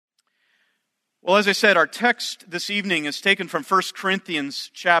Well, as I said, our text this evening is taken from 1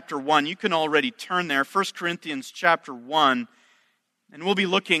 Corinthians chapter 1. You can already turn there, 1 Corinthians chapter 1. And we'll be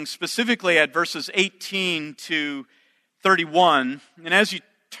looking specifically at verses 18 to 31. And as you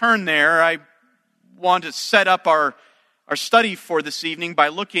turn there, I want to set up our study for this evening by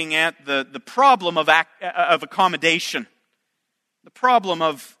looking at the problem of accommodation. The problem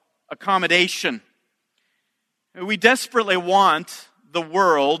of accommodation. We desperately want the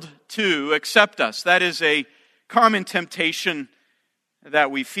world to accept us. That is a common temptation that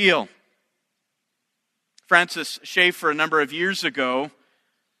we feel. Francis Schaeffer, a number of years ago,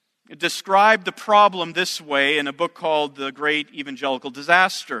 described the problem this way in a book called The Great Evangelical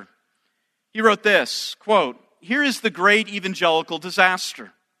Disaster. He wrote this, quote, "Here is the great evangelical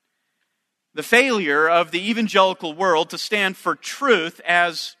disaster. The failure of the evangelical world to stand for truth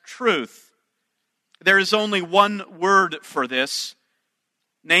as truth. There is only one word for this,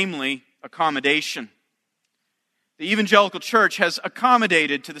 namely accommodation. The evangelical church has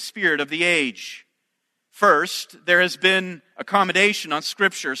accommodated to the spirit of the age. First, there has been accommodation on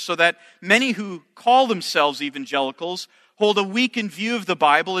Scripture so that many who call themselves evangelicals hold a weakened view of the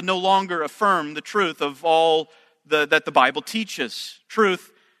Bible and no longer affirm the truth of all that the Bible teaches.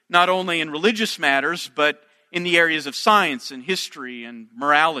 Truth not only in religious matters, but in the areas of science and history and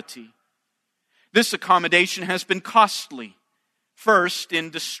morality. This accommodation has been costly. First,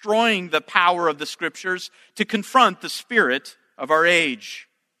 in destroying the power of the Scriptures to confront the spirit of our age.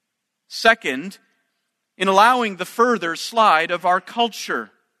 Second, in allowing the further slide of our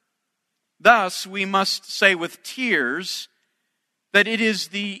culture. Thus, we must say with tears that it is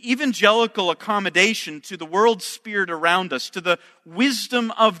the evangelical accommodation to the world spirit around us, to the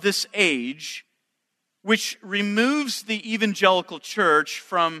wisdom of this age, which removes the evangelical church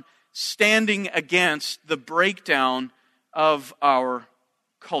from standing against the breakdown of our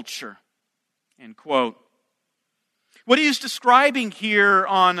culture." End quote. What he is describing here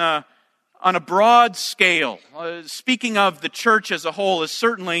on a broad scale, speaking of the church as a whole, is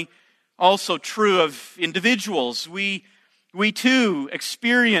certainly also true of individuals. We too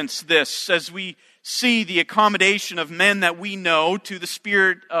experience this as we see the accommodation of men that we know to the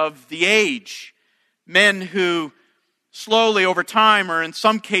spirit of the age. Men who slowly over time, or in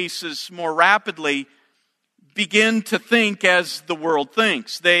some cases more rapidly, begin to think as the world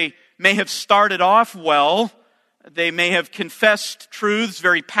thinks. They may have started off well. They may have confessed truths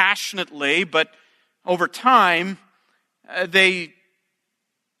very passionately, but over time, they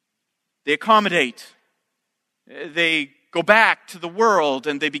accommodate. They go back to the world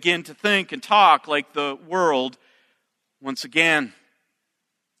and they begin to think and talk like the world once again.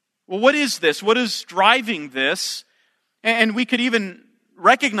 Well, what is this? What is driving this? And we could even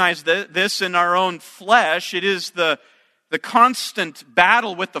recognize this in our own flesh. It is the constant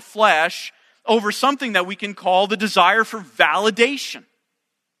battle with the flesh over something that we can call the desire for validation.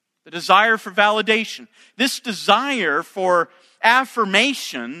 The desire for validation. This desire for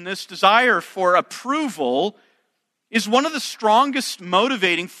affirmation, this desire for approval, is one of the strongest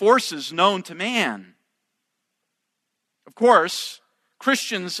motivating forces known to man. Of course,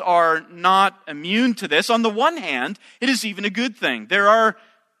 Christians are not immune to this. On the one hand, it is even a good thing. There are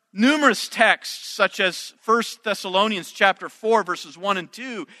numerous texts, such as 1 Thessalonians chapter 4, verses 1 and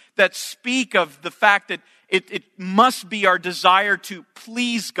 2, that speak of the fact that it must be our desire to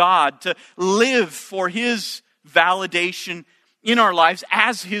please God, to live for His validation in our lives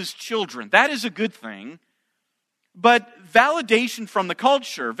as His children. That is a good thing. But validation from the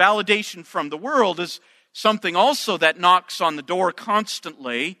culture, validation from the world is something also that knocks on the door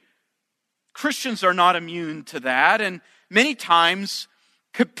constantly. Christians are not immune to that, and many times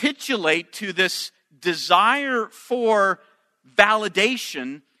capitulate to this desire for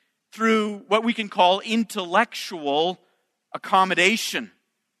validation through what we can call intellectual accommodation.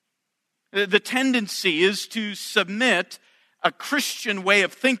 The tendency is to submit a Christian way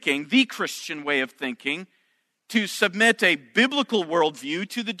of thinking, the Christian way of thinking, to submit a biblical worldview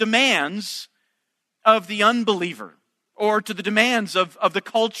to the demands of the unbeliever or to the demands of the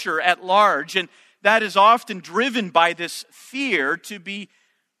culture at large. And that is often driven by this fear to be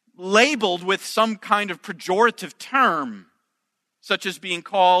labeled with some kind of pejorative term, such as being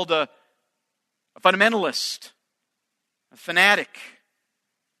called a fundamentalist, a fanatic.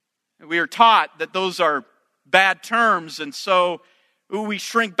 We are taught that those are bad terms, and so we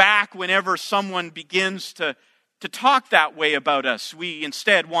shrink back whenever someone begins to talk that way about us. We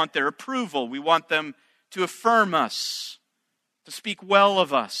instead want their approval. We want them to affirm us, to speak well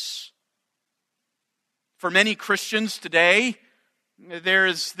of us. For many Christians today, there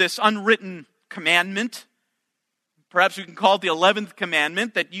is this unwritten commandment Perhaps we can call it the 11th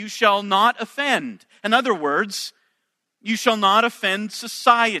commandment, that you shall not offend. In other words, you shall not offend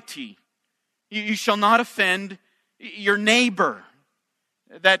society. You shall not offend your neighbor.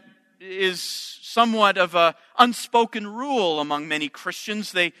 That is somewhat of an unspoken rule among many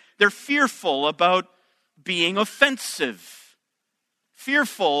Christians. They're fearful about being offensive,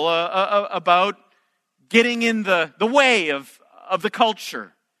 fearful about getting in the way of the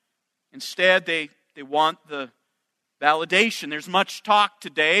culture. Instead, they want the validation. There's much talk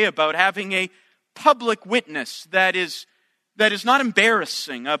today about having a public witness that is not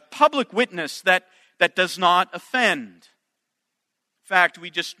embarrassing, a public witness that does not offend. In fact, we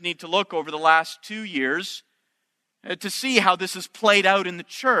just need to look over the last 2 years to see how this has played out in the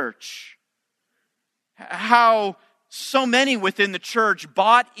church. How so many within the church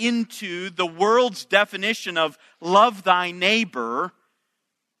bought into the world's definition of love thy neighbor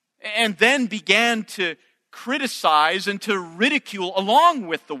and then began to criticize and to ridicule along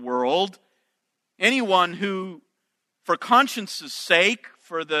with the world anyone who, for conscience's sake,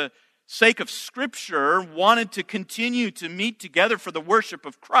 for the sake of Scripture, wanted to continue to meet together for the worship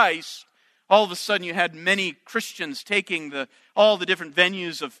of Christ. All of a sudden you had many Christians taking all the different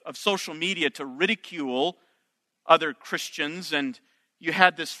venues of social media to ridicule other Christians, and you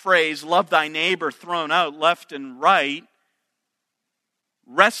had this phrase, love thy neighbor, thrown out left and right,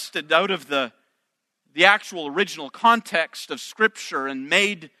 wrested out of the actual original context of Scripture and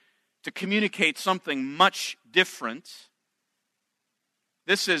made to communicate something much different.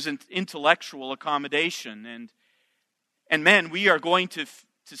 This is an intellectual accommodation. And men, we are going to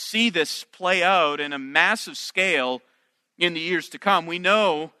see this play out in a massive scale in the years to come. We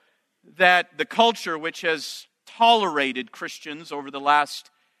know that the culture which has tolerated Christians over the last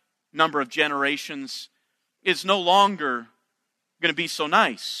number of generations is no longer going to be so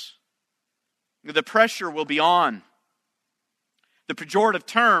nice. The pressure will be on. The pejorative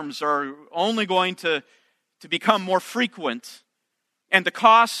terms are only going to become more frequent. And the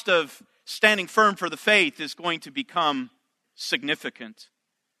cost of standing firm for the faith is going to become significant.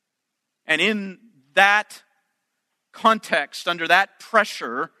 And in that context, under that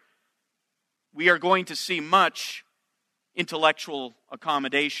pressure, we are going to see much intellectual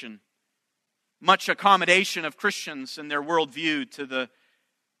accommodation. Much accommodation of Christians and their worldview to the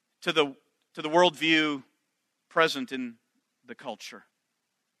worldview present in the culture.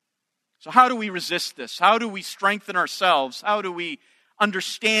 So how do we resist this? How do we strengthen ourselves? How do we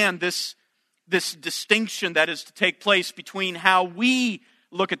understand this distinction that is to take place between how we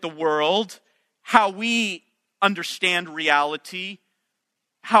look at the world, how we understand reality,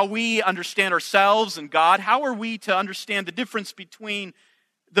 how we understand ourselves and God? How are we to understand the difference between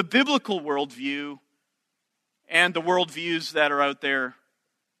the biblical worldview and the worldviews that are out there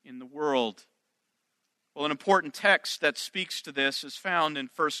in the world? Well, an important text that speaks to this is found in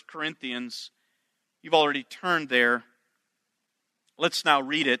 1 Corinthians. You've already turned there. Let's now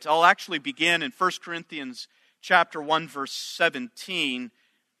read it. I'll actually begin in 1 Corinthians chapter 1, verse 17,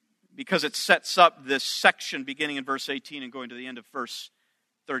 because it sets up this section beginning in verse 18 and going to the end of verse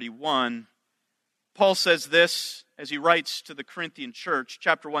 31. Paul says this as he writes to the Corinthian church,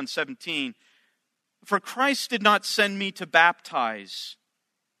 chapter 1, 17, "For Christ did not send me to baptize,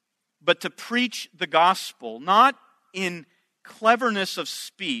 but to preach the gospel, not in cleverness of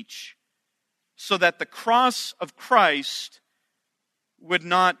speech, so that the cross of Christ would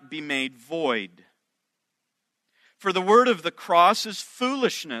not be made void. For the word of the cross is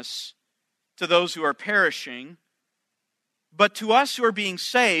foolishness to those who are perishing, but to us who are being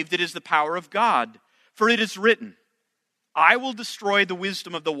saved it is the power of God. For it is written, I will destroy the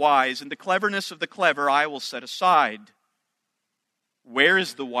wisdom of the wise, and the cleverness of the clever I will set aside. Where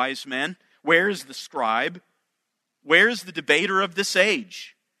is the wise man? Where is the scribe? Where is the debater of this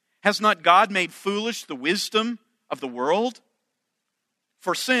age? Has not God made foolish the wisdom of the world?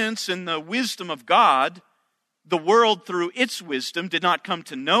 For since in the wisdom of God, the world through its wisdom did not come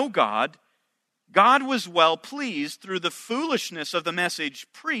to know God, God was well pleased through the foolishness of the message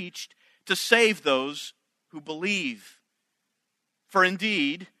preached to save those who believe. For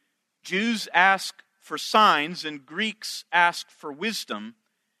indeed, Jews ask for signs and Greeks ask for wisdom,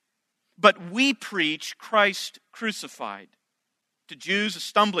 but we preach Christ crucified, to Jews a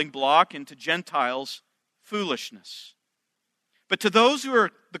stumbling block and to Gentiles foolishness. But to those who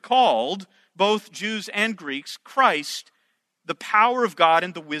are the called, both Jews and Greeks, Christ, the power of God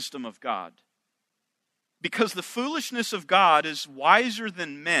and the wisdom of God. Because the foolishness of God is wiser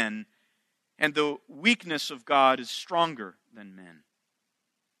than men, and the weakness of God is stronger than men.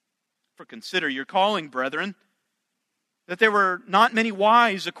 For consider your calling, brethren, that there were not many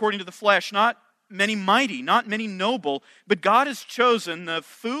wise according to the flesh, not many mighty, not many noble, but God has chosen the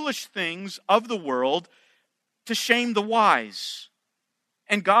foolish things of the world to shame the wise.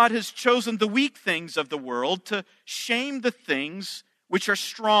 And God has chosen the weak things of the world to shame the things which are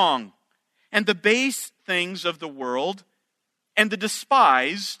strong, and the base things of the world, and the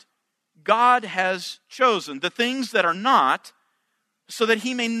despised, God has chosen, the things that are not, so that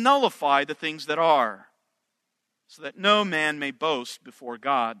he may nullify the things that are, so that no man may boast before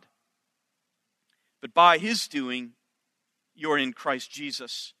God. But by his doing, you are in Christ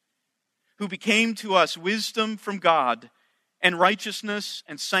Jesus, who became to us wisdom from God, and righteousness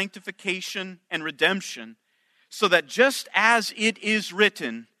and sanctification and redemption, so that just as it is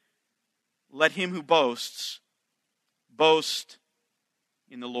written, let him who boasts, boast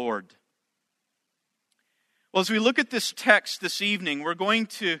in the Lord. Well, as we look at this text this evening, we're going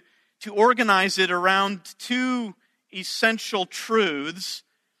to organize it around two essential truths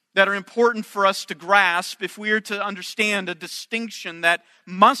that are important for us to grasp if we are to understand a distinction that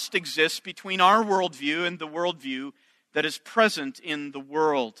must exist between our worldview and the worldview that is present in the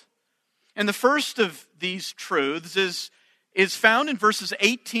world. And the first of these truths is found in verses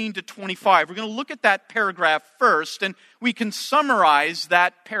 18 to 25. We're going to look at that paragraph first, and we can summarize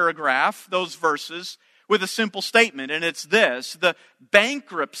that paragraph, those verses, with a simple statement, and it's this: the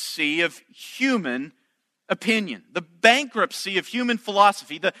bankruptcy of human opinion, the bankruptcy of human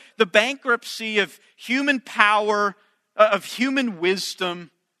philosophy, the bankruptcy of human power, of human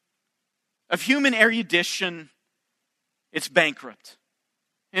wisdom, of human erudition. It's bankrupt.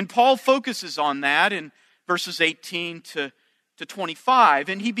 And Paul focuses on that in verses 18 to 25.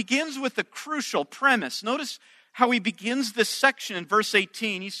 And he begins with a crucial premise. Notice how he begins this section in verse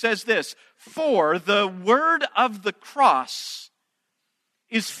 18. He says this: "For the word of the cross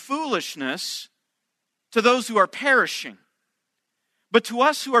is foolishness to those who are perishing, but to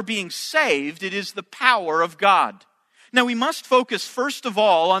us who are being saved, it is the power of God." Now we must focus first of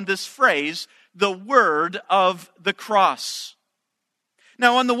all on this phrase, the word of the cross.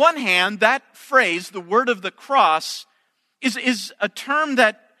 Now, on the one hand, that phrase, the word of the cross, is a term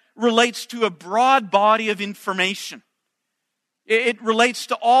that relates to a broad body of information. It relates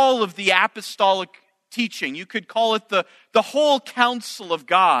to all of the apostolic teaching. You could call it the whole counsel of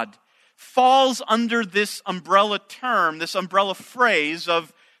God falls under this umbrella term, this umbrella phrase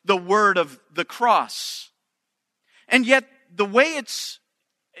of the word of the cross. And yet, the way it's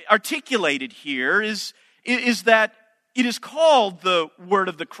articulated here is that it is called the word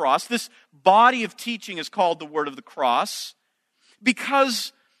of the cross. This body of teaching is called the word of the cross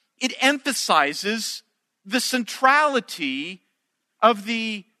because it emphasizes the centrality of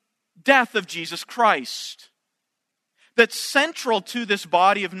the death of Jesus Christ. That central to this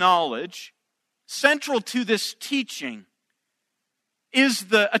body of knowledge, central to this teaching, is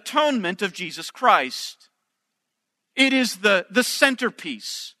the atonement of Jesus Christ. It is the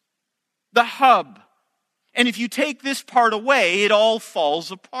centerpiece, the hub. And if you take this part away, it all falls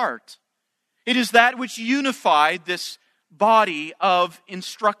apart. It is that which unified this body of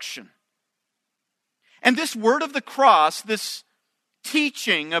instruction. And this word of the cross, this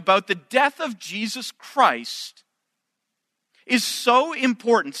teaching about the death of Jesus Christ, is so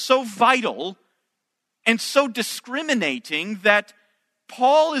important, so vital, and so discriminating that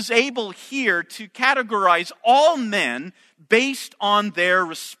Paul is able here to categorize all men based on their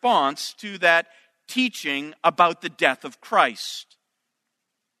response to that teaching about the death of Christ.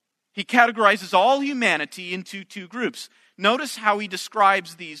 He categorizes all humanity into two groups. Notice how he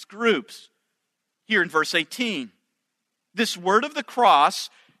describes these groups here in verse 18. This word of the cross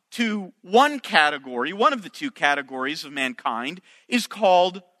to one category, one of the two categories of mankind, is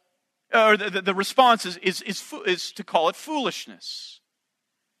called, or the response is to call it foolishness.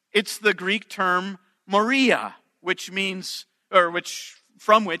 It's the Greek term moria, which means,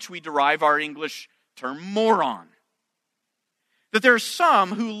 from which we derive our English term moron. That there are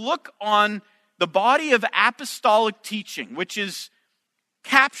some who look on the body of apostolic teaching, which is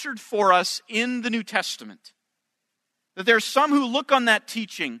captured for us in the New Testament. That there are some who look on that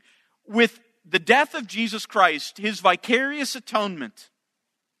teaching with the death of Jesus Christ, his vicarious atonement,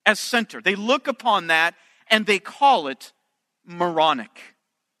 as center. They look upon that and they call it moronic.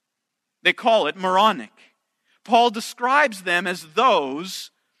 They call it moronic. Paul describes them as those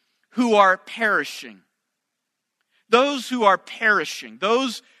who are perishing. Those who are perishing.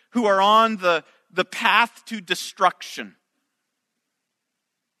 Those who are on the path to destruction.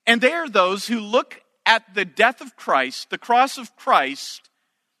 And they are those who look at the death of Christ, the cross of Christ,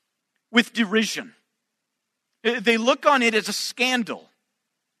 with derision. They look on it as a scandal.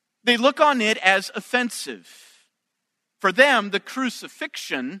 They look on it as offensive. For them, the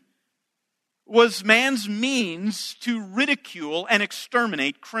crucifixion was man's means to ridicule and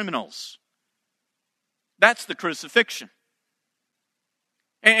exterminate criminals. That's the crucifixion.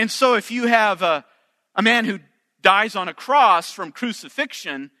 And so if you have a man who dies on a cross from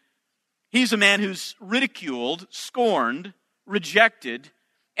crucifixion, he's a man who's ridiculed, scorned, rejected,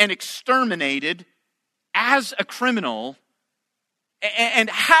 and exterminated as a criminal. And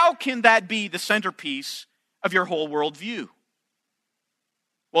how can that be the centerpiece of your whole worldview?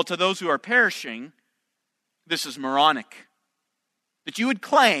 Well, to those who are perishing, this is moronic. That you would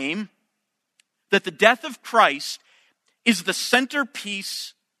claim that the death of Christ is the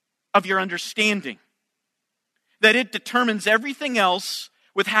centerpiece of your understanding. That it determines everything else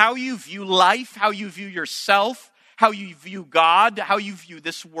with how you view life, how you view yourself, how you view God, how you view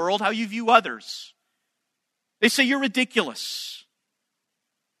this world, how you view others. They say you're ridiculous.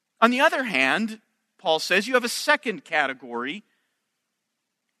 On the other hand, Paul says you have a second category.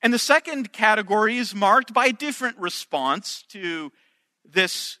 And the second category is marked by a different response to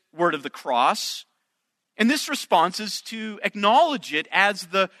this word of the cross. And this response is to acknowledge it as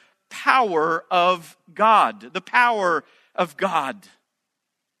the power of God. The power of God.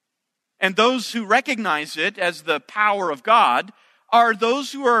 And those who recognize it as the power of God are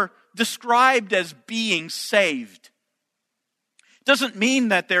those who are described as being saved. It doesn't mean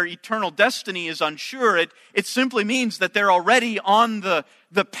that their eternal destiny is unsure. It simply means that they're already on the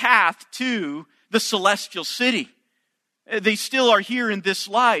path to the celestial city. They still are here in this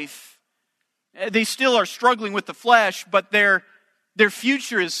life. They still are struggling with the flesh, but their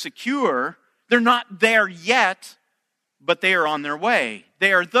future is secure. They're not there yet, but they are on their way.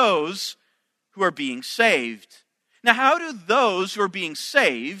 They are those who are being saved. Now, how do those who are being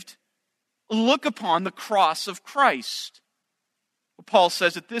saved look upon the cross of Christ? Well, Paul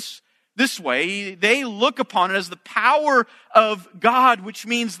says it this way. They look upon it as the power of God, which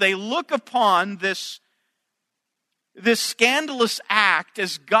means they look upon this scandalous act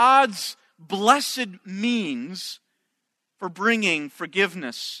as God's blessed means for bringing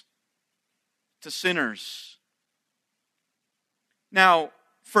forgiveness to sinners. Now,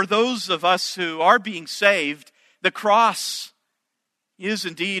 for those of us who are being saved, the cross is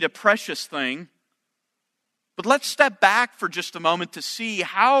indeed a precious thing. But let's step back for just a moment to see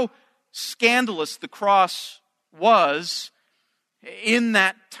how scandalous the cross was in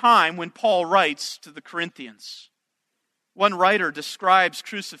that time when Paul writes to the Corinthians. One writer describes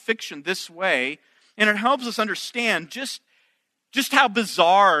crucifixion this way, and it helps us understand just how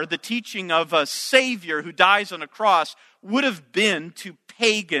bizarre the teaching of a Savior who dies on a cross would have been to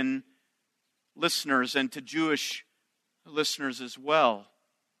pagan listeners and to Jewish listeners as well.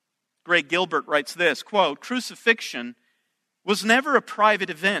 Greg Gilbert writes this, quote, "Crucifixion was never a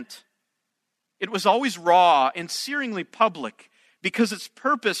private event. It was always raw and searingly public because its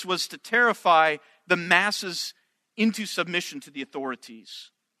purpose was to terrify the masses into submission to the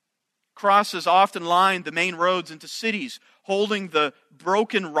authorities. Crosses often lined the main roads into cities, holding the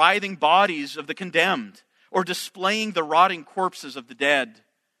broken, writhing bodies of the condemned or displaying the rotting corpses of the dead.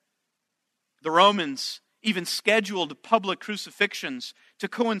 The Romans even scheduled public crucifixions to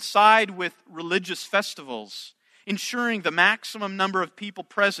coincide with religious festivals, ensuring the maximum number of people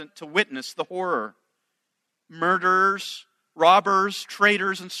present to witness the horror. Murderers, robbers,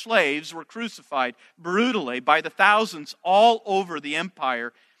 traitors, and slaves were crucified brutally by the thousands all over the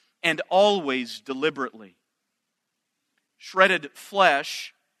empire, and always deliberately. Shredded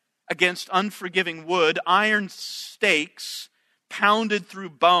flesh against unforgiving wood, iron stakes pounded through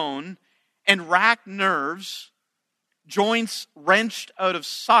bone, and racked nerves, joints wrenched out of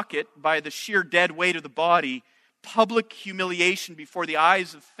socket by the sheer dead weight of the body, public humiliation before the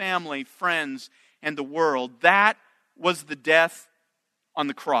eyes of family, friends, and the world. That was the death on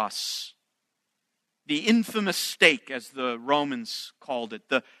the cross. The infamous stake, as the Romans called it,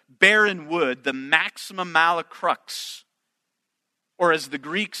 the barren wood, the maxima mala crux, or as the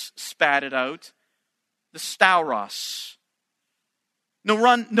Greeks spat it out, the stauros. No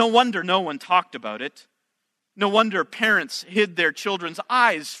wonder no one talked about it. No wonder parents hid their children's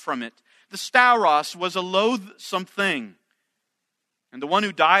eyes from it. The stauros was a loathsome thing. And the one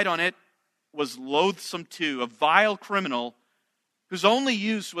who died on it was loathsome too, a vile criminal whose only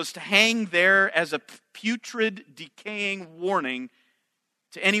use was to hang there as a putrid, decaying warning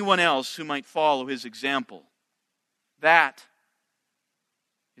to anyone else who might follow his example. That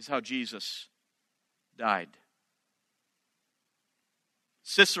is how Jesus died.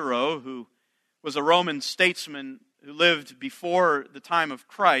 Cicero, who was a Roman statesman who lived before the time of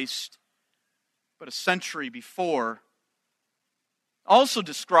Christ, but a century before, also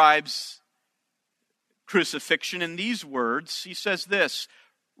describes crucifixion in these words. He says this,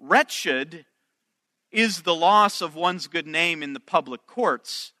 "Wretched is the loss of one's good name in the public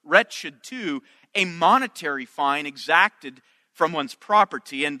courts. Wretched, too, a monetary fine exacted from one's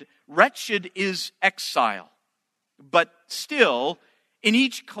property. And wretched is exile. But still, in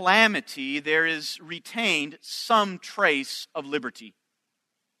each calamity, there is retained some trace of liberty.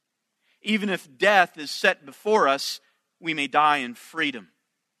 Even if death is set before us, we may die in freedom.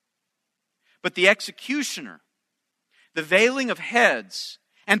 But the executioner, the veiling of heads,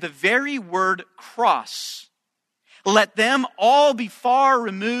 and the very word cross, let them all be far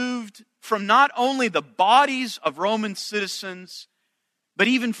removed from not only the bodies of Roman citizens, but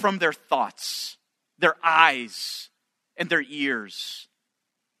even from their thoughts, their eyes, and their ears.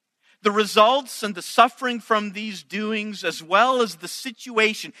 The results and the suffering from these doings, as well as the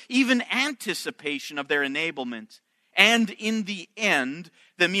situation, even anticipation of their enablement, and in the end,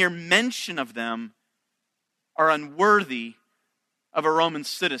 the mere mention of them, are unworthy of a Roman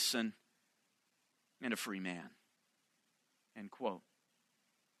citizen and a free man. End quote.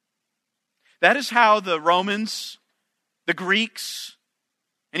 That is how the Romans, the Greeks,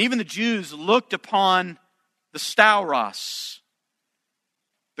 and even the Jews looked upon the stauros,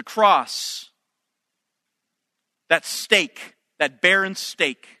 the cross, that stake, that barren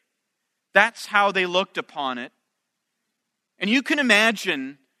stake. That's how they looked upon it. And you can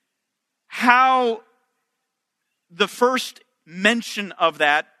imagine how the first mention of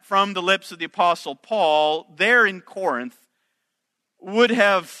that from the lips of the Apostle Paul there in Corinth would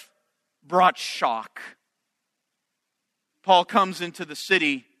have brought shock. Paul comes into the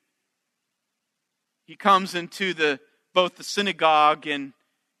city. He comes into both the synagogue and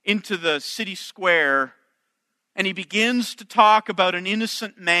into the city square, and he begins to talk about an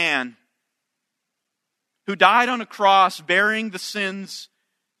innocent man who died on a cross bearing the sins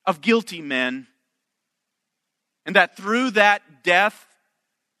of guilty men, and that through that death,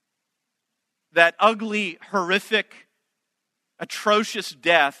 that ugly, horrific, atrocious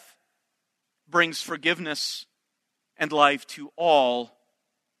death, brings forgiveness and life to all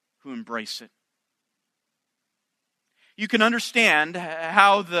who embrace it. You can understand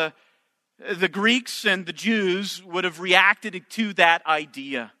how the Greeks and the Jews would have reacted to that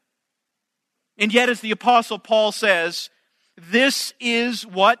idea. And yet, as the Apostle Paul says, this is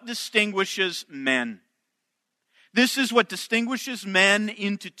what distinguishes men. This is what distinguishes men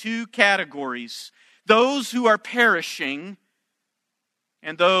into two categories: those who are perishing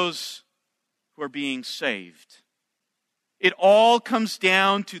and those who are being saved. It all comes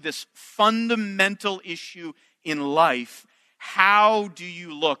down to this fundamental issue in life. How do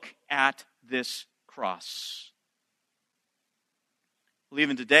you look at this cross? Well,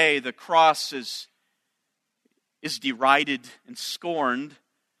 even today, the cross is derided and scorned.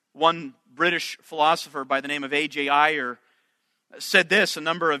 One British philosopher by the name of A.J. Ayer said this a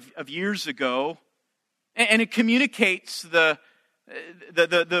number of years ago, and it communicates the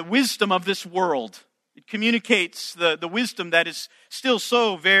wisdom of this world. It communicates the wisdom that is still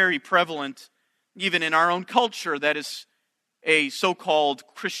so very prevalent even in our own culture, that is a so-called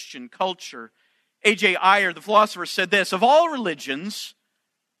Christian culture. A.J. Ayer, the philosopher, said this: of all religions,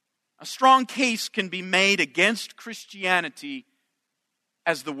 a strong case can be made against Christianity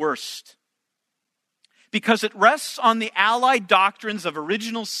as the worst, because it rests on the allied doctrines of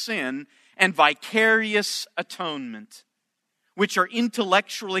original sin and vicarious atonement, which are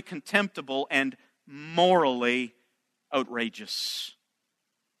intellectually contemptible and morally outrageous.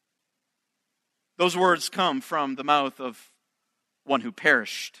 Those words come from the mouth of one who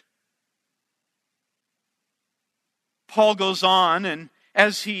perished. Paul goes on, and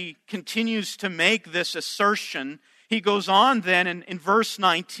as he continues to make this assertion, he goes on then in verse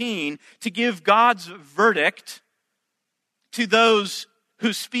 19 to give God's verdict to those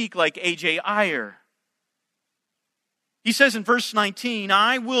who speak like A.J. Ayer. He says in verse 19,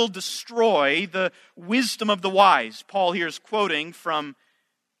 I will destroy the wisdom of the wise. Paul here is quoting from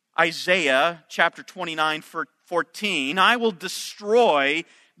Isaiah chapter 29:14. I will destroy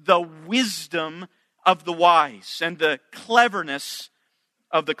the wisdom of the wise, and the cleverness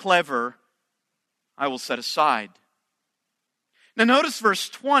of the clever I will set aside. Now notice verse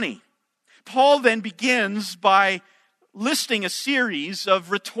 20. Paul then begins by listing a series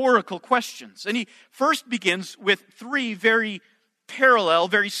of rhetorical questions. And he first begins with three very parallel,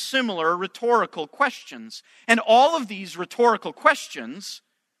 very similar rhetorical questions. And all of these rhetorical questions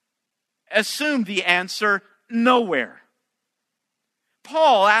assume the answer nowhere.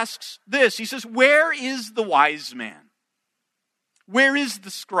 Paul asks this. He says, where is the wise man? Where is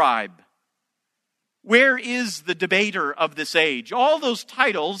the scribe? Where is the debater of this age? All those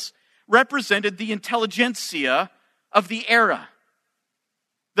titles represented the intelligentsia of the era.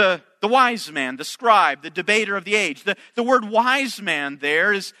 The wise man, the scribe, the debater of the age. The word wise man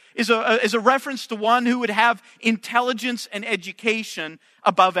there is a reference to one who would have intelligence and education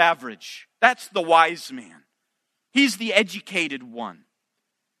above average. That's the wise man. He's the educated one.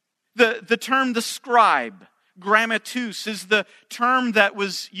 The term the scribe, grammatus, is the term that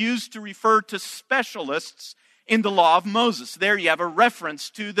was used to refer to specialists in the law of Moses. There you have a reference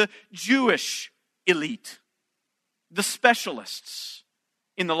to the Jewish elite, the specialists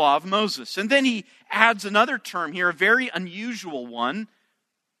in the law of Moses. And then he adds another term here, a very unusual one.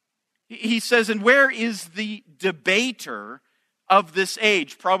 He says, and where is the debater of this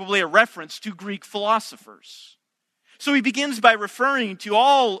age? Probably a reference to Greek philosophers. So he begins by referring to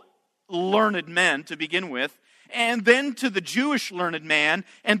all learned men to begin with, and then to the Jewish learned man,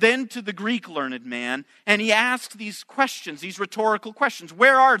 and then to the Greek learned man. And he asks these questions, these rhetorical questions.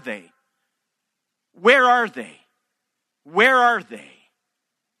 Where are they? Where are they? Where are they?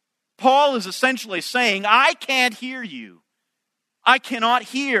 Paul is essentially saying, I can't hear you. I cannot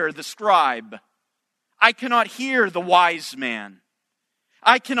hear the scribe. I cannot hear the wise man.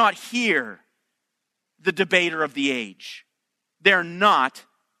 I cannot hear the debater of the age. They're not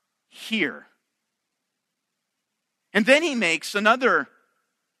here. And then he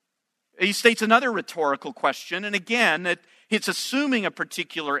states another rhetorical question, and again, it's assuming a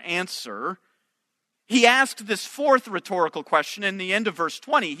particular answer. He asked this fourth rhetorical question in the end of verse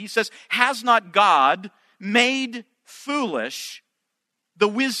 20. He says, has not God made foolish the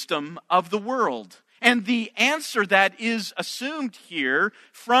wisdom of the world? And the answer that is assumed here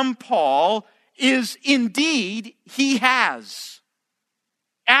from Paul is indeed he has.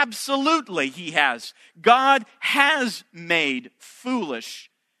 Absolutely he has. God has made foolish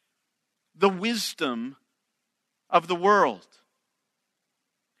the wisdom of the world.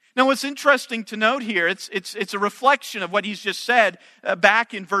 Now what's interesting to note here, it's a reflection of what he's just said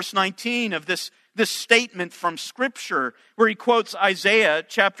back in verse 19 of this statement from Scripture where he quotes Isaiah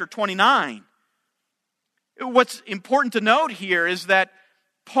chapter 29. What's important to note here is that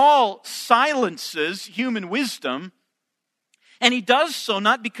Paul silences human wisdom, and he does so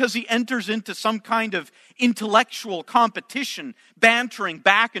not because he enters into some kind of intellectual competition, bantering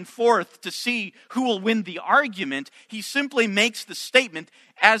back and forth to see who will win the argument. He simply makes the statement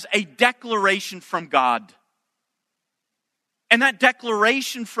as a declaration from God. And that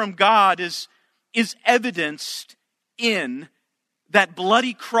declaration from God is evidenced in that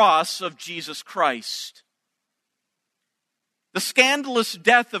bloody cross of Jesus Christ. The scandalous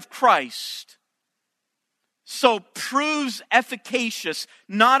death of Christ so proves efficacious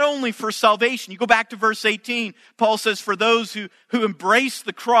not only for salvation. You go back to verse 18, Paul says, for those who embrace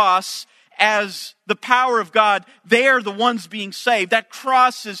the cross as the power of God, they are the ones being saved. That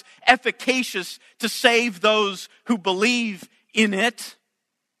cross is efficacious to save those who believe in it.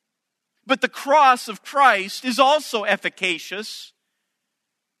 But the cross of Christ is also efficacious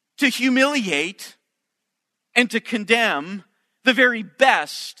to humiliate and to condemn the very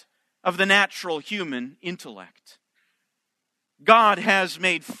best of the natural human intellect. God has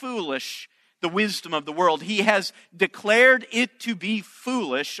made foolish the wisdom of the world. He has declared it to be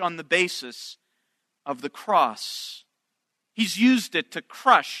foolish on the basis of the cross. He's used it to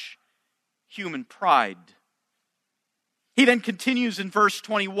crush human pride. He then continues in verse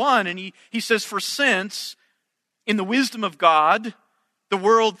 21 and he says, for since in the wisdom of God, the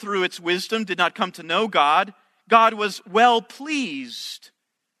world through its wisdom did not come to know God, God was well pleased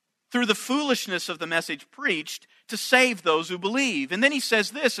through the foolishness of the message preached to save those who believe. And then he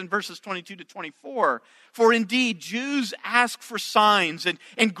says this in verses 22 to 24, for indeed Jews ask for signs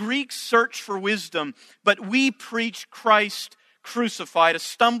and Greeks search for wisdom, but we preach Christ crucified, a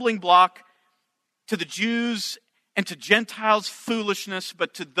stumbling block to the Jews and to Gentiles foolishness,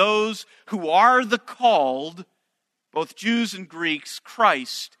 but to those who are the called, both Jews and Greeks,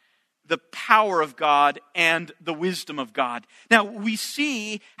 Christ, the power of God and the wisdom of God. Now, we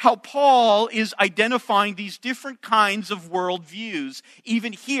see how Paul is identifying these different kinds of worldviews,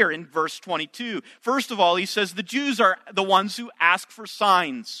 even here in verse 22. First of all, he says the Jews are the ones who ask for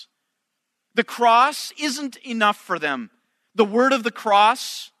signs. The cross isn't enough for them. The word of the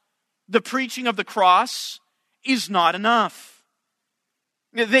cross, the preaching of the cross, is not enough.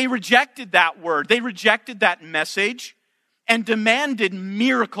 They rejected that word. They rejected that message and demanded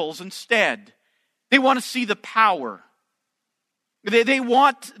miracles instead. They want to see the power. They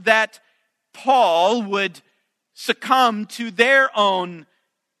want that Paul would succumb to their own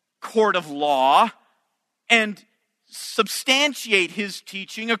court of law and substantiate his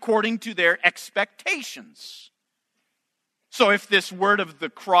teaching according to their expectations. So if this word of the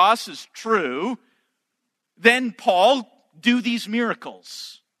cross is true, then Paul, do these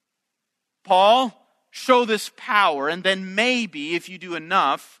miracles. Paul, show this power, and then maybe, if you do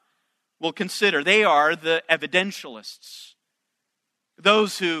enough, we'll consider. They are the evidentialists.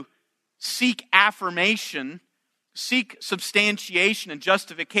 Those who seek affirmation, seek substantiation and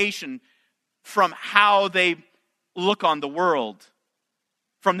justification from how they look on the world,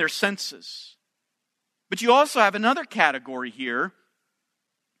 from their senses. But you also have another category here,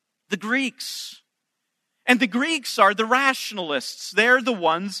 the Greeks. And the Greeks are the rationalists. They're the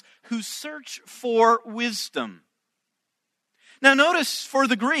ones who search for wisdom. Now notice, for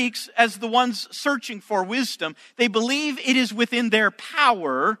the Greeks, as the ones searching for wisdom, they believe it is within their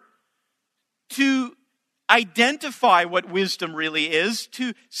power to identify what wisdom really is,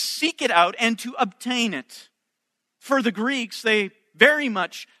 to seek it out, and to obtain it. For the Greeks, they very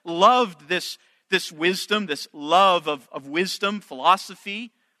much loved this wisdom, this love of wisdom,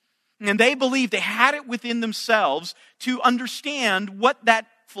 philosophy. And they believed they had it within themselves to understand what that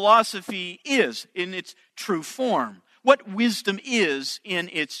philosophy is in its true form, what wisdom is in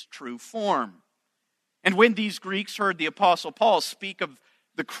its true form. And when these Greeks heard the Apostle Paul speak of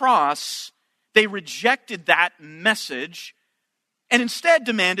the cross, they rejected that message and instead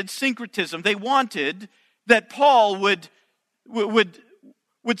demanded syncretism. They wanted that Paul would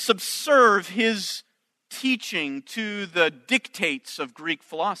subserve his teaching to the dictates of Greek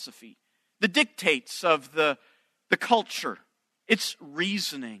philosophy, the dictates of the culture, its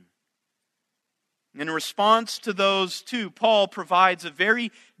reasoning. In response to those two, Paul provides a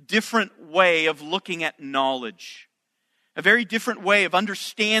very different way of looking at knowledge, a very different way of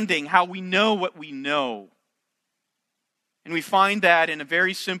understanding how we know what we know. And we find that in a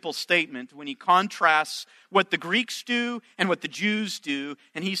very simple statement when he contrasts what the Greeks do and what the Jews do,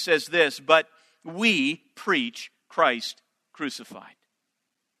 and he says this, "But we preach Christ crucified."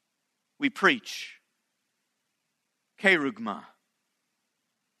 We preach. Kerugma.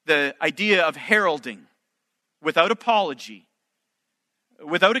 The idea of heralding without apology,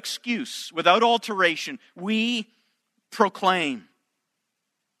 without excuse, without alteration. We proclaim.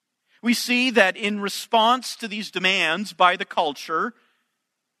 We see that in response to these demands by the culture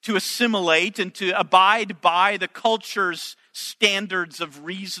to assimilate and to abide by the culture's standards of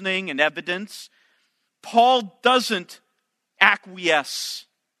reasoning and evidence, Paul doesn't acquiesce.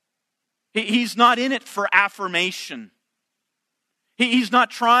 He's not in it for affirmation. He's not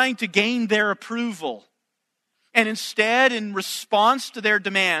trying to gain their approval. And instead, in response to their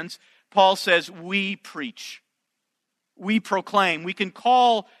demands, Paul says, we preach. We proclaim. We can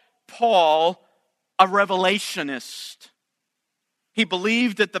call Paul a revelationist. He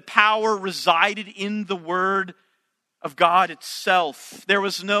believed that the power resided in the Word of God itself. There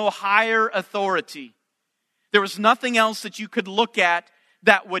was no higher authority. There was nothing else that you could look at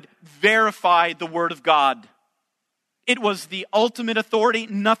that would verify the Word of God. It was the ultimate authority.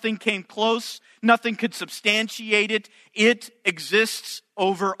 Nothing came close. Nothing could substantiate it. It exists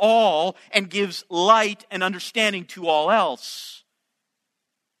over all and gives light and understanding to all else.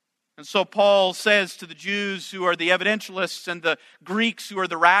 And so Paul says to the Jews who are the evidentialists and the Greeks who are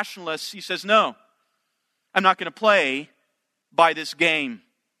the rationalists, he says, no, I'm not going to play by this game.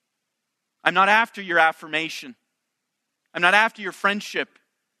 I'm not after your affirmation. I'm not after your friendship.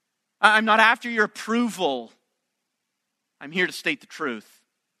 I'm not after your approval. I'm here to state the truth.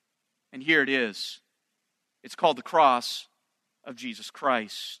 And here it is. It's called the cross of Jesus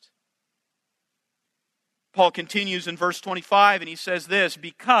Christ. Paul continues in verse 25 and he says this,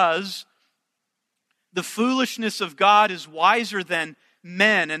 because the foolishness of God is wiser than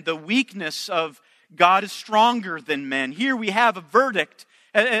men and the weakness of God is stronger than men. Here we have a verdict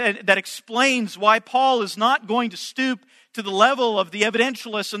that explains why Paul is not going to stoop to the level of the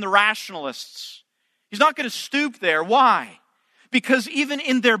evidentialists and the rationalists. He's not going to stoop there. Why? Because even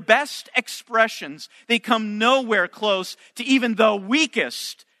in their best expressions, they come nowhere close to even the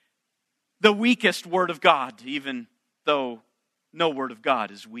weakest Word of God, even though no Word of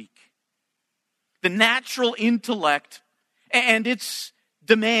God is weak. The natural intellect and its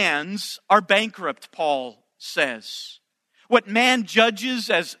demands are bankrupt, Paul says. What man judges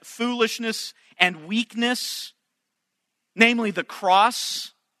as foolishness and weakness, namely the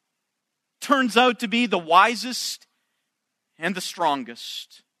cross, turns out to be the wisest and the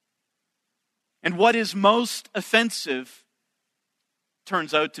strongest. And what is most offensive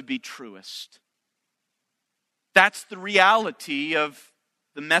turns out to be truest. That's the reality of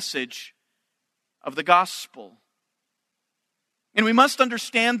the message of the gospel. And we must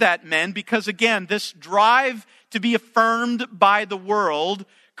understand that, men, because again, this drive to be affirmed by the world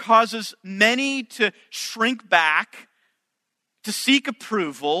causes many to shrink back, to seek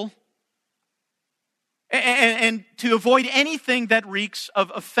approval, and to avoid anything that reeks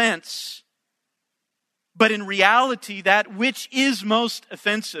of offense But in reality, that which is most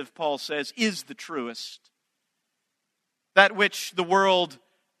offensive, Paul says, is the truest. That which the world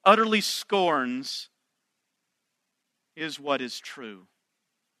utterly scorns is what is true.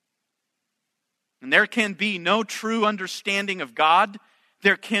 And there can be no true understanding of God.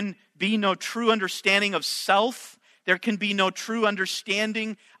 There can be no true understanding of self. There can be no true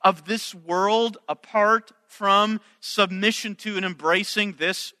understanding of this world apart from submission to and embracing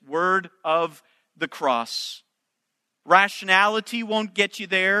this word of the cross. Rationality won't get you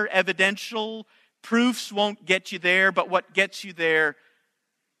there. Evidential proofs won't get you there. But what gets you there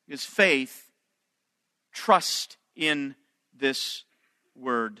is faith. Trust in this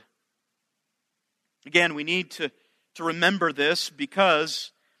word. Again, we need to remember this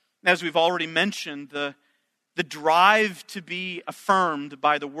because, as we've already mentioned, the drive to be affirmed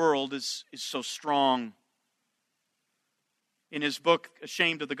by the world is so strong. In his book,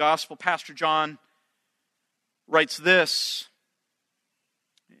 Ashamed of the Gospel, Pastor John writes this: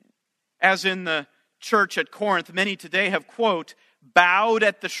 as in the church at Corinth, many today have, quote, bowed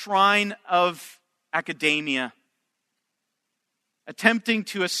at the shrine of academia, attempting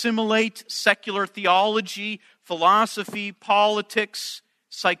to assimilate secular theology, philosophy, politics,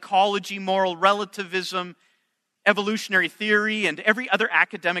 psychology, moral relativism, evolutionary theory, and every other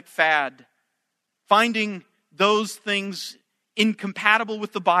academic fad, finding those things incompatible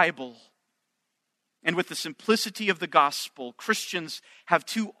with the Bible and with the simplicity of the gospel. Christians have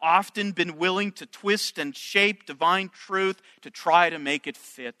too often been willing to twist and shape divine truth to try to make it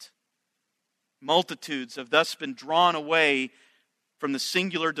fit. Multitudes have thus been drawn away from the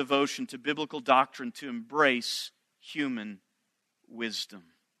singular devotion to biblical doctrine to embrace human wisdom.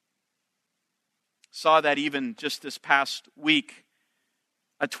 Saw that even just this past week,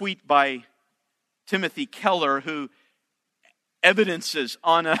 a tweet by Timothy Keller, who evidences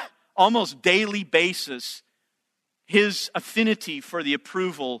on an almost daily basis his affinity for the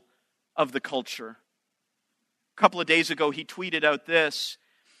approval of the culture. A couple of days ago, he tweeted out this: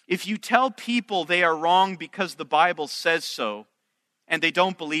 if you tell people they are wrong because the Bible says so, and they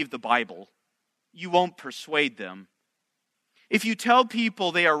don't believe the Bible, you won't persuade them. If you tell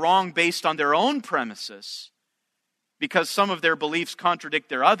people they are wrong based on their own premises, because some of their beliefs contradict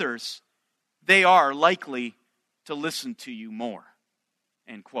their others, they are likely to listen to you more.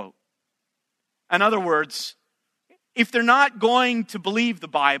 End quote. In other words, if they're not going to believe the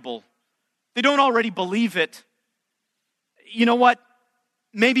Bible, they don't already believe it, you know what?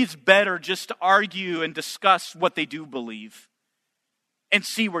 Maybe it's better just to argue and discuss what they do believe and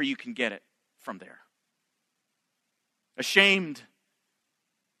see where you can get it from there. Ashamed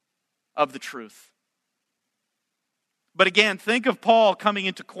of the truth. But again, think of Paul coming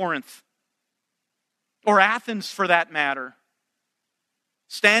into Corinth, or Athens for that matter,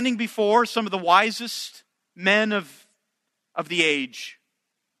 standing before some of the wisest men of the age,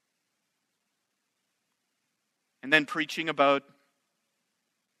 and then preaching about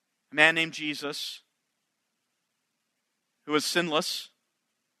a man named Jesus who was sinless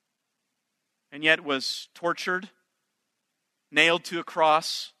and yet was tortured, nailed to a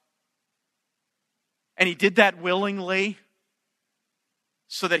cross. And he did that willingly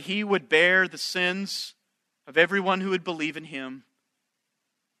so that he would bear the sins of everyone who would believe in him,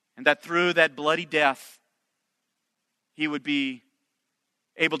 and that through that bloody death he would be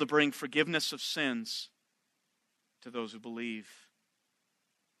able to bring forgiveness of sins to those who believe.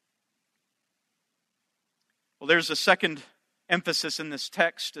 Well, there's a second emphasis in this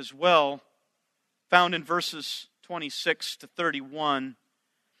text as well, found in verses 26 to 31.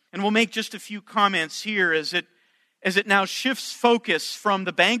 And we'll make just a few comments here as it now shifts focus from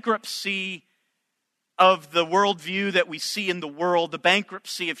the bankruptcy of the worldview that we see in the world, the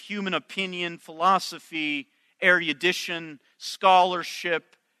bankruptcy of human opinion, philosophy, erudition,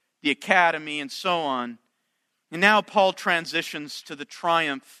 scholarship, the academy, and so on. And now Paul transitions to the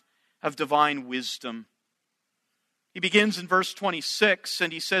triumph of divine wisdom. He begins in verse 26,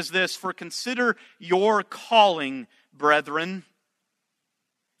 and he says this: "For consider your calling, brethren,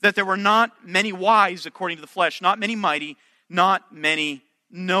 that there were not many wise according to the flesh, not many mighty, not many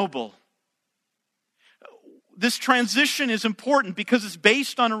noble." This transition is important because it's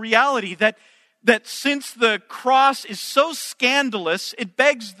based on a reality that since the cross is so scandalous, it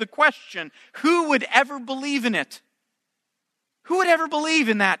begs the question, who would ever believe in it? Who would ever believe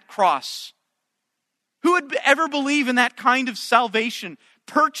in that cross? Who would ever believe in that kind of salvation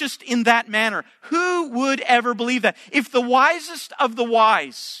purchased in that manner? Who would ever believe that? If the wisest of the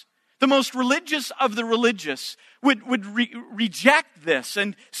wise, the most religious of the religious, would reject this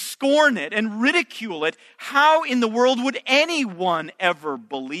and scorn it and ridicule it, how in the world would anyone ever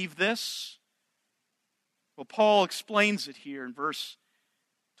believe this? Well, Paul explains it here in verse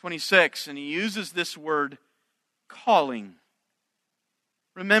 26, and he uses this word, calling.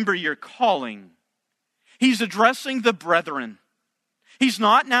 Remember your calling. He's addressing the brethren. He's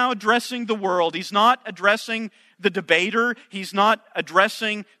not now addressing the world. He's not addressing the debater. He's not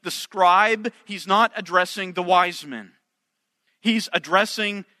addressing the scribe. He's not addressing the wise men. He's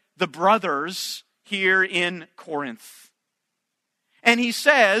addressing the brothers here in Corinth. And he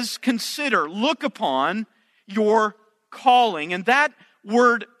says, consider, look upon your calling. And that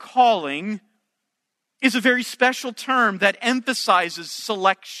word calling is a very special term that emphasizes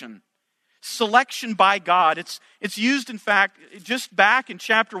selection. Selection by God. It's used, in fact, just back in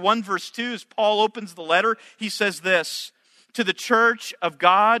chapter 1, verse 2, as Paul opens the letter, he says this, to the church of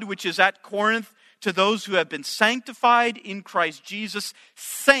God which is at Corinth, to those who have been sanctified in Christ Jesus,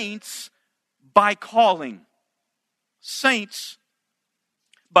 saints by calling. Saints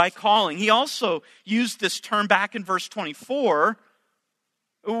by calling. He also used this term back in verse 24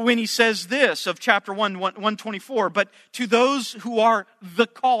 when he says this of chapter 124, but to those who are the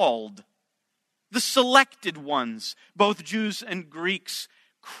called, the selected ones, both Jews and Greeks,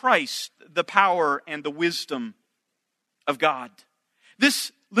 Christ, the power and the wisdom of God.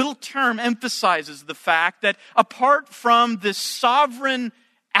 This little term emphasizes the fact that apart from this sovereign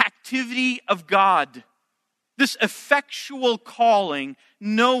activity of God, this effectual calling,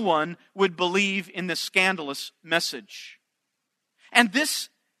 no one would believe in this scandalous message. And this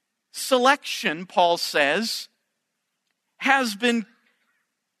selection, Paul says, has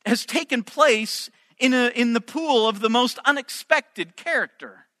taken place in the pool of the most unexpected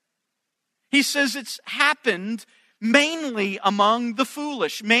character. He says it's happened mainly among the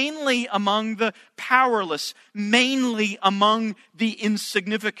foolish, mainly among the powerless, mainly among the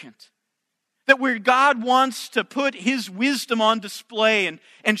insignificant. That where God wants to put His wisdom on display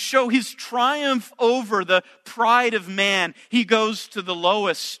and show His triumph over the pride of man, He goes to the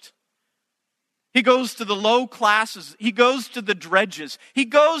lowest. He goes to the low classes. He goes to the dredges. He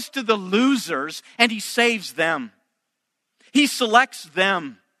goes to the losers and He saves them. He selects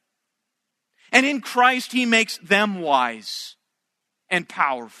them. And in Christ He makes them wise and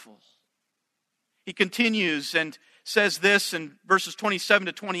powerful. He continues and says this in verses 27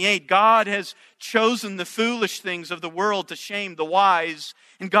 to 28, God has chosen the foolish things of the world to shame the wise,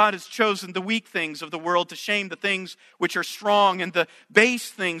 and God has chosen the weak things of the world to shame the things which are strong, and the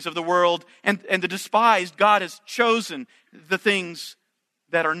base things of the world and the despised. God has chosen the things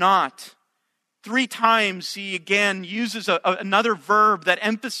that are not. 3 times he again uses another verb that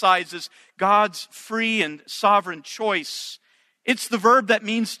emphasizes God's free and sovereign choice. It's the verb that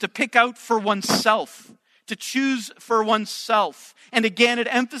means to pick out for oneself, to choose for oneself. And again, it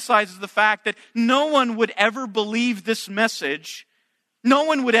emphasizes the fact that no one would ever believe this message. No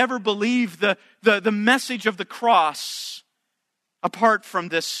one would ever believe the message of the cross apart from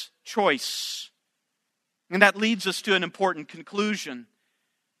this choice. And that leads us to an important conclusion.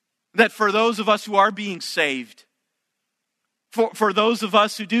 That for those of us who are being saved, for those of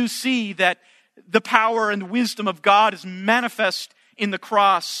us who do see that the power and wisdom of God is manifest in the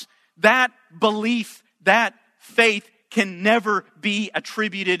cross, that belief, that faith can never be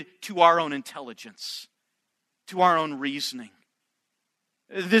attributed to our own intelligence, to our own reasoning.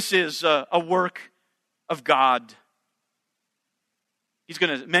 This is a work of God. He's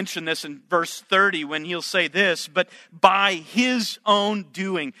going to mention this in verse 30 when he'll say this, but by His own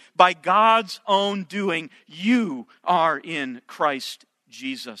doing, by God's own doing, you are in Christ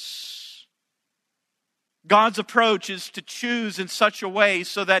Jesus. God's approach is to choose in such a way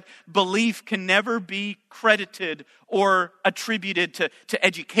so that belief can never be credited or attributed to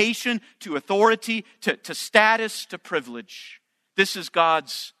education, to authority, to status, to privilege. This is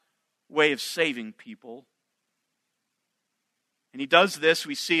God's way of saving people. And He does this,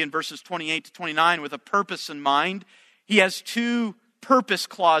 we see in verses 28 to 29, with a purpose in mind. He has 2 purpose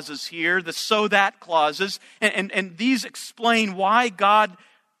clauses here, the so that clauses, and these explain why God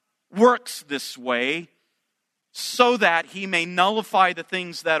works this way, so that He may nullify the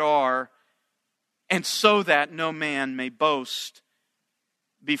things that are, and so that no man may boast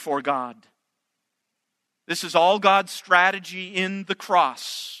before God. This is all God's strategy in the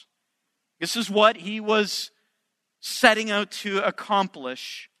cross. This is what He was setting out to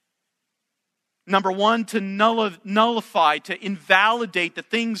accomplish. Number 1, to nullify, to invalidate the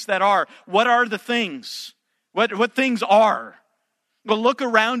things that are. What are the things? What things are? Well, look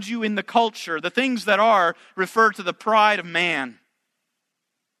around you in the culture. The things that are refer to the pride of man.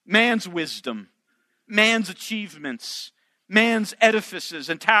 Man's wisdom. Man's achievements. Man's edifices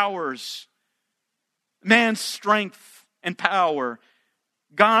and towers. Man's strength and power.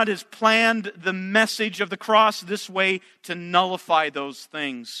 God has planned the message of the cross this way to nullify those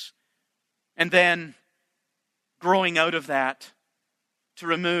things. And then, growing out of that, to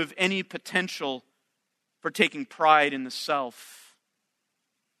remove any potential for taking pride in the self.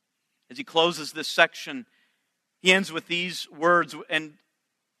 As he closes this section, he ends with these words, and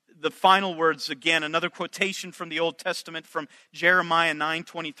the final words, again, another quotation from the Old Testament, from Jeremiah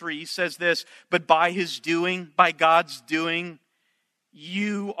 9:23. He says this, "But by His doing, by God's doing,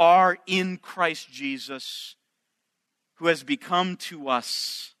 you are in Christ Jesus, who has become to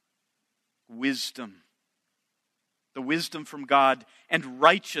us wisdom." The wisdom from God, and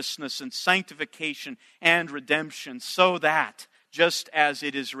righteousness and sanctification and redemption, so that, just as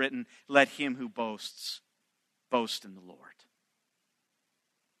it is written, let him who boasts, boast in the Lord.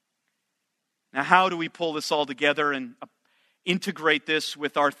 Now, how do we pull this all together and integrate this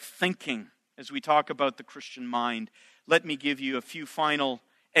with our thinking as we talk about the Christian mind? Let me give you a few final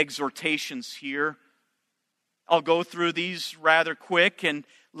exhortations here. I'll go through these rather quick and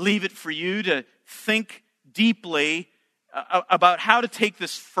leave it for you to think deeply about how to take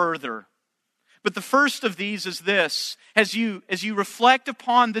this further. But the first of these is this: as you reflect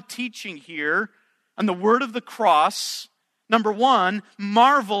upon the teaching here on the word of the cross, number one,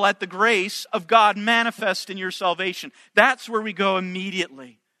 marvel at the grace of God manifest in your salvation. That's where we go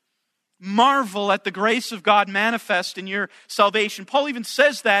immediately. Marvel at the grace of God manifest in your salvation. Paul even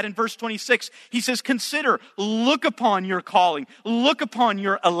says that in verse 26. He says, consider, look upon your calling, look upon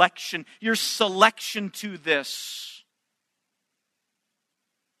your election, your selection to this.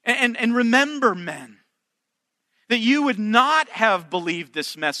 And remember, men, that you would not have believed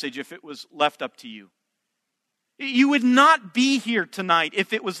this message if it was left up to you. You would not be here tonight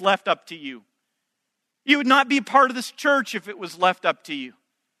if it was left up to you. You would not be a part of this church if it was left up to you.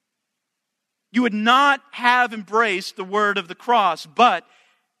 You would not have embraced the word of the cross, but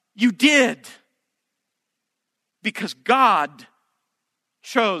you did, because God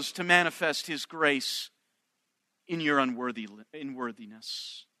chose to manifest His grace in your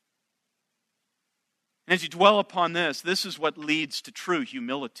unworthiness. And as you dwell upon this is what leads to true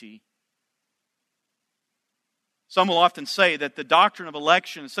humility. Some will often say that the doctrine of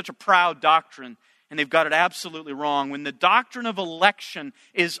election is such a proud doctrine, and they've got it absolutely wrong. When the doctrine of election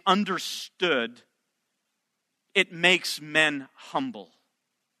is understood, it makes men humble.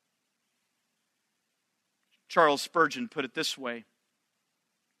 Charles Spurgeon put it this way: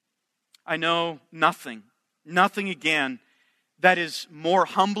 I know nothing again, that is more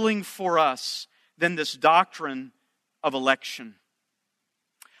humbling for us than this doctrine of election.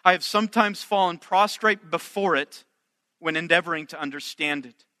 I have sometimes fallen prostrate before it when endeavoring to understand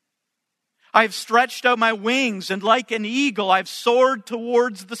it. I have stretched out my wings, and like an eagle I've soared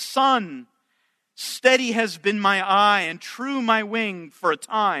towards the sun. Steady has been my eye, and true my wing for a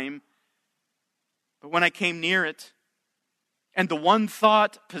time. But when I came near it, and the one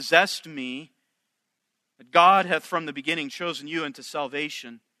thought possessed me, that God hath from the beginning chosen you unto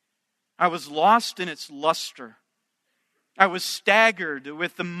salvation, I was lost in its luster. I was staggered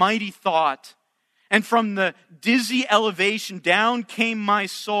with the mighty thought, and from the dizzy elevation down came my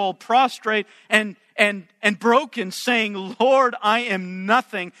soul, prostrate and broken, saying, Lord, I am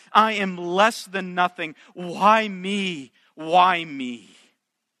nothing. I am less than nothing. Why me? Why me?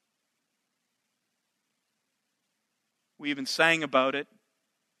 We even sang about it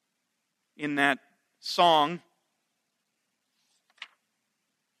in that song.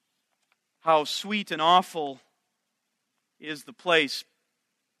 How sweet and awful is the place.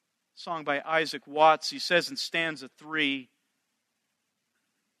 Song by Isaac Watts. He says in stanza 3,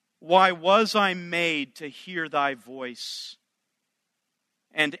 why was I made to hear thy voice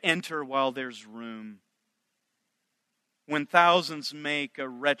and enter while there's room, when thousands make a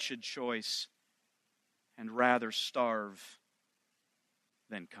wretched choice and rather starve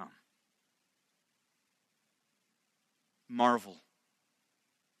than come? Marvel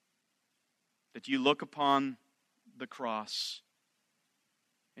that you look upon the cross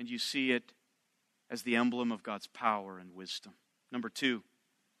and you see it as the emblem of God's power and wisdom. Number 2,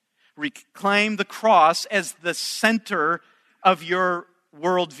 reclaim the cross as the center of your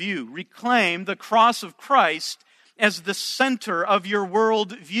worldview. Reclaim the cross of Christ as the center of your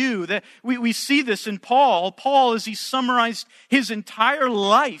worldview. That we see this in Paul. Paul, as he summarized his entire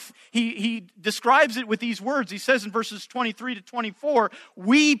life, he describes it with these words. He says in verses 23 to 24,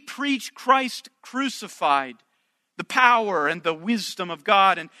 we preach Christ crucified, the power and the wisdom of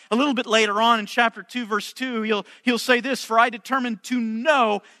God. And a little bit later on in chapter 2, verse 2, he'll say this, for I determined to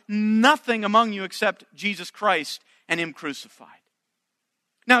know nothing among you except Jesus Christ and Him crucified.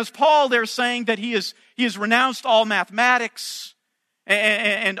 Now, is Paul there saying that he has renounced all mathematics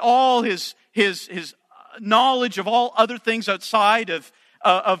and all his knowledge of all other things outside of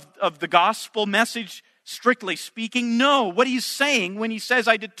the gospel message, strictly speaking. No, what he's saying when he says,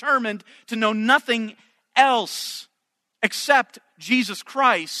 I determined to know nothing else except Jesus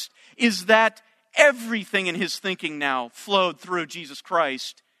Christ, is that everything in his thinking now flowed through Jesus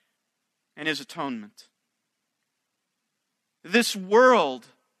Christ and his atonement. This world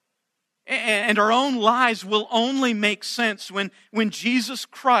and our own lives will only make sense when Jesus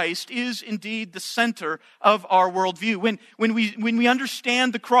Christ is indeed the center of our worldview. When we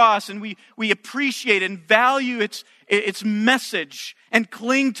understand the cross and we appreciate and value its message and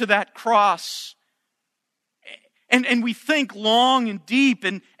cling to that cross. And we think long and deep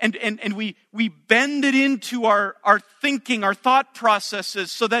and we bend it into our thinking, our thought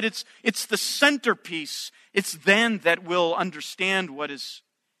processes so that it's the centerpiece. It's then that we'll understand what is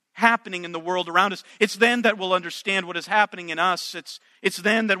happening in the world around us. It's then that we'll understand what is happening in us. It's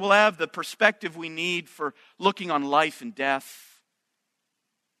then that we'll have the perspective we need for looking on life and death.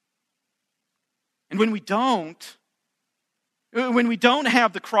 And when we don't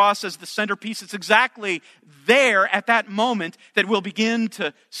have the cross as the centerpiece, it's exactly there at that moment that we'll begin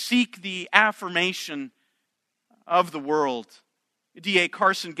to seek the affirmation of the world. D.A.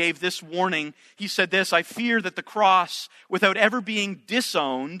 Carson gave this warning. He said this, I fear that the cross, without ever being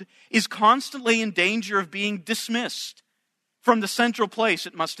disowned, is constantly in danger of being dismissed from the central place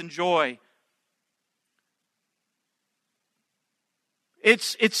it must enjoy.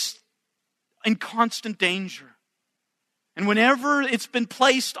 It's in constant danger. And whenever it's been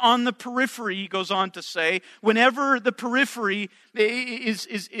placed on the periphery, he goes on to say, whenever the periphery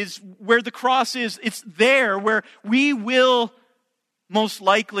is where the cross is, it's there where we will most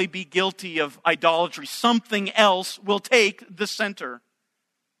likely be guilty of idolatry. Something else will take the center.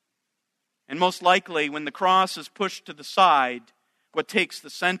 And most likely, when the cross is pushed to the side, what takes the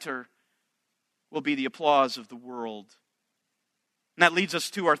center will be the applause of the world. And that leads us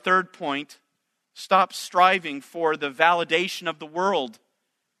to our third point. Stop striving for the validation of the world.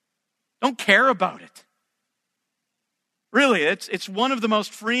 Don't care about it. Really, it's one of the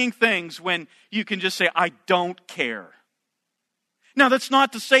most freeing things when you can just say, I don't care. Now, that's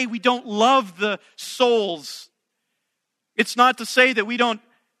not to say we don't love the souls. It's not to say that we don't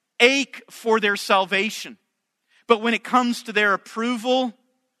ache for their salvation. But when it comes to their approval,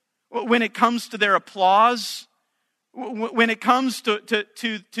 when it comes to their applause, when it comes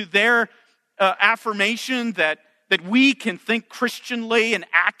to their affirmation that we can think Christianly and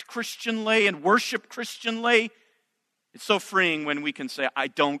act Christianly and worship Christianly, it's so freeing when we can say, I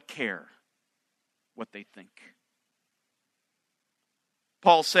don't care what they think.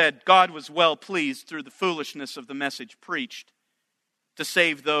 Paul said, God was well pleased through the foolishness of the message preached to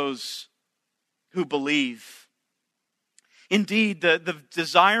save those who believe. Indeed, the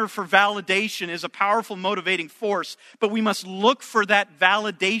desire for validation is a powerful motivating force, but we must look for that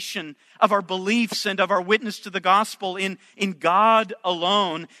validation of our beliefs and of our witness to the gospel in God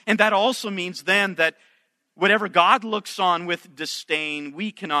alone. And that also means then that whatever God looks on with disdain,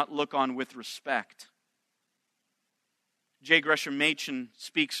 we cannot look on with respect. J. Gresham Machen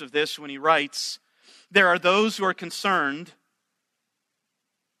speaks of this when he writes, there are those who are concerned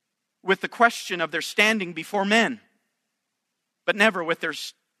with the question of their standing before men, but never with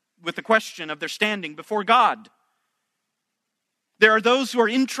the question of their standing before God. There are those who are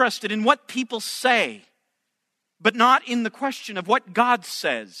interested in what people say, but not in the question of what God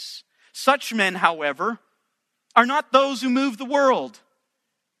says. Such men, however, are not those who move the world.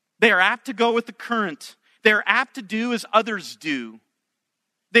 They are apt to go with the current. They are apt to do as others do.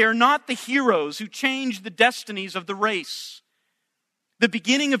 They are not the heroes who change the destinies of the race. The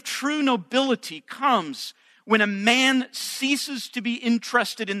beginning of true nobility comes when a man ceases to be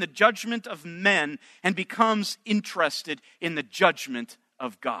interested in the judgment of men and becomes interested in the judgment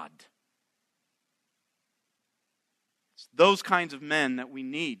of God. It's those kinds of men that we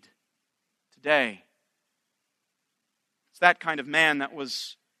need today. It's that kind of man that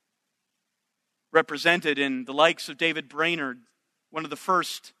was represented in the likes of David Brainerd, one of the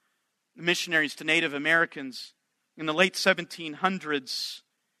first missionaries to Native Americans in the late 1700s.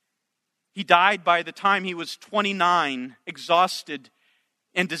 He died by the time he was 29, exhausted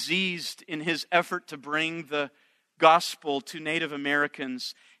and diseased in his effort to bring the gospel to Native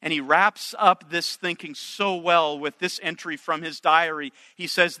Americans. And he wraps up this thinking so well with this entry from his diary. He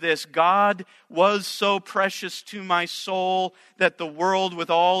says this, God was so precious to my soul that the world with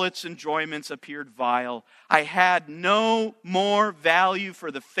all its enjoyments appeared vile. I had no more value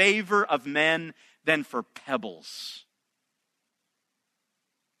for the favor of men than for pebbles.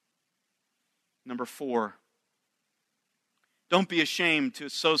 Number 4, Don't be ashamed to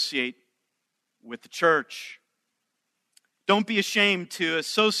associate with the church. Don't be ashamed to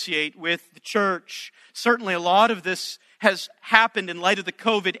associate with the church. Certainly a lot of this has happened in light of the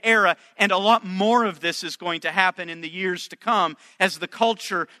COVID era, and a lot more of this is going to happen in the years to come as the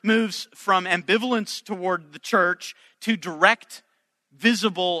culture moves from ambivalence toward the church to direct,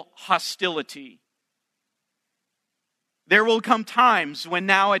 visible hostility. There will come times when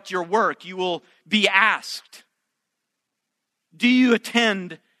now at your work you will be asked, do you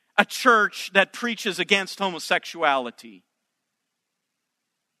attend a church that preaches against homosexuality?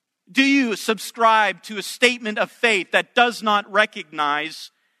 Do you subscribe to a statement of faith that does not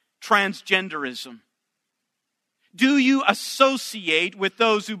recognize transgenderism? Do you associate with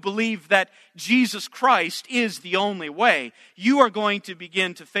those who believe that Jesus Christ is the only way? You are going to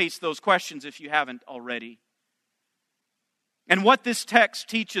begin to face those questions if you haven't already. And what this text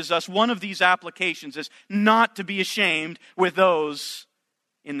teaches us, one of these applications, is not to be ashamed with those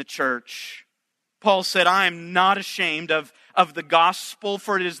in the church. Paul said, I am not ashamed of the gospel,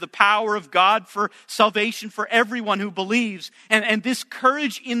 for it is the power of God for salvation for everyone who believes. And this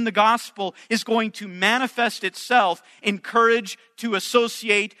courage in the gospel is going to manifest itself in courage to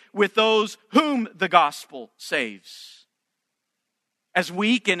associate with those whom the gospel saves, as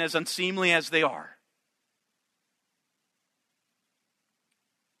weak and as unseemly as they are.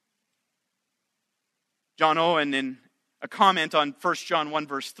 John Owen, in a comment on 1 John 1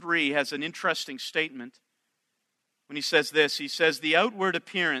 verse 3, has an interesting statement when he says this. He says, the outward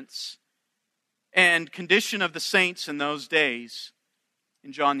appearance and condition of the saints in those days,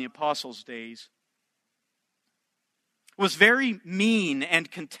 in John the Apostle's days, was very mean and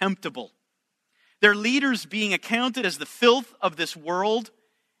contemptible. Their leaders being accounted as the filth of this world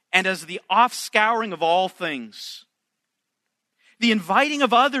and as the offscouring of all things. The inviting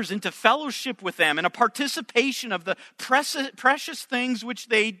of others into fellowship with them and a participation of the precious things which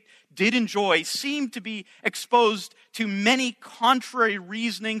they did enjoy seemed to be exposed to many contrary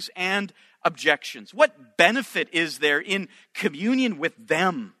reasonings and objections. What benefit is there in communion with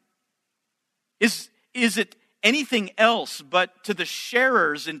them? Is it anything else but to the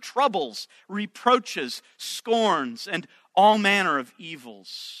sharers in troubles, reproaches, scorns, and all manner of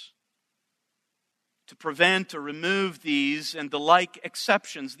evils? To prevent or remove these and the like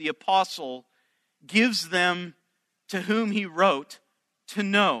exceptions, the apostle gives them to whom he wrote to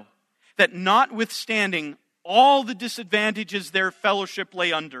know that notwithstanding all the disadvantages their fellowship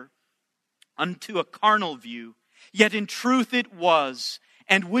lay under, unto a carnal view, yet in truth it was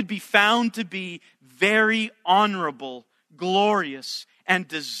and would be found to be very honorable, glorious, and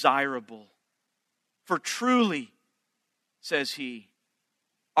desirable. For truly, says he,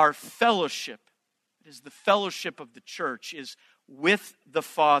 our fellowship, it is the fellowship of the church, is with the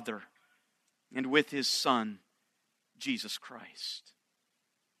Father and with His Son, Jesus Christ.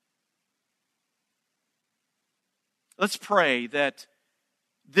 Let's pray that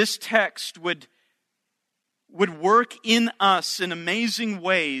this text would work in us in amazing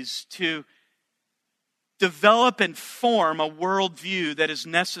ways to develop and form a worldview that is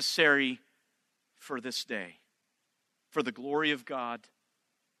necessary for this day, for the glory of God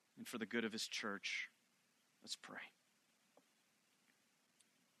and for the good of His church. Let's pray.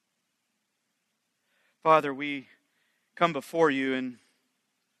 Father, we come before you in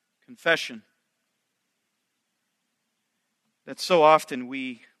confession that so often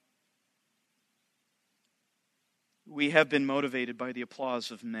we have been motivated by the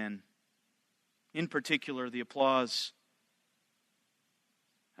applause of men. In particular, the applause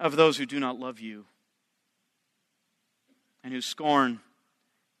of those who do not love you and who scorn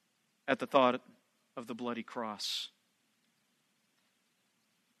at the thought of the bloody cross.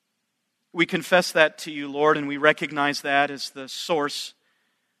 We confess that to you, Lord, and we recognize that as the source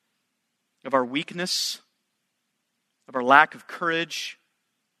of our weakness, of our lack of courage,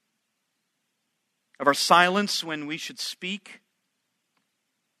 of our silence when we should speak,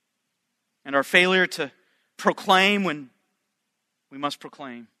 and our failure to proclaim when we must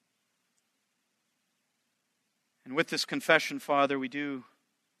proclaim. And with this confession, Father, we do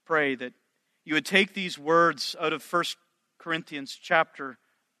pray that you would take these words out of 1 Corinthians chapter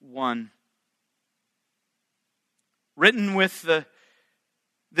 1, written with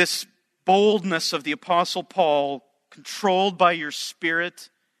this boldness of the Apostle Paul, controlled by your Spirit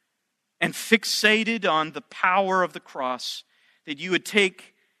and fixated on the power of the cross, that you would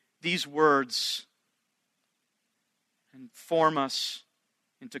take these words and form us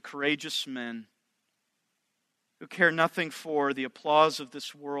into courageous men who care nothing for the applause of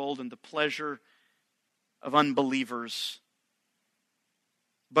this world and the pleasure of unbelievers,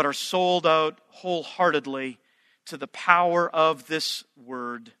 but are sold out wholeheartedly to the power of this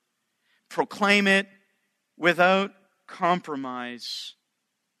word. Proclaim it without compromise,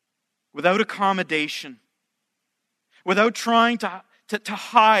 without accommodation, without trying to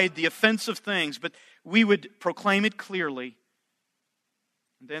hide the offensive things, but we would proclaim it clearly.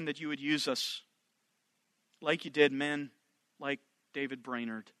 And then that you would use us like you did men like David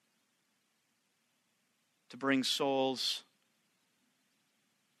Brainerd to bring souls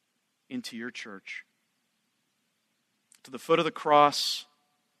into your church, to the foot of the cross,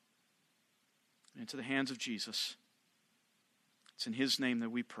 and into the hands of Jesus. It's in His name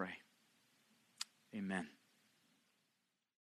that we pray. Amen.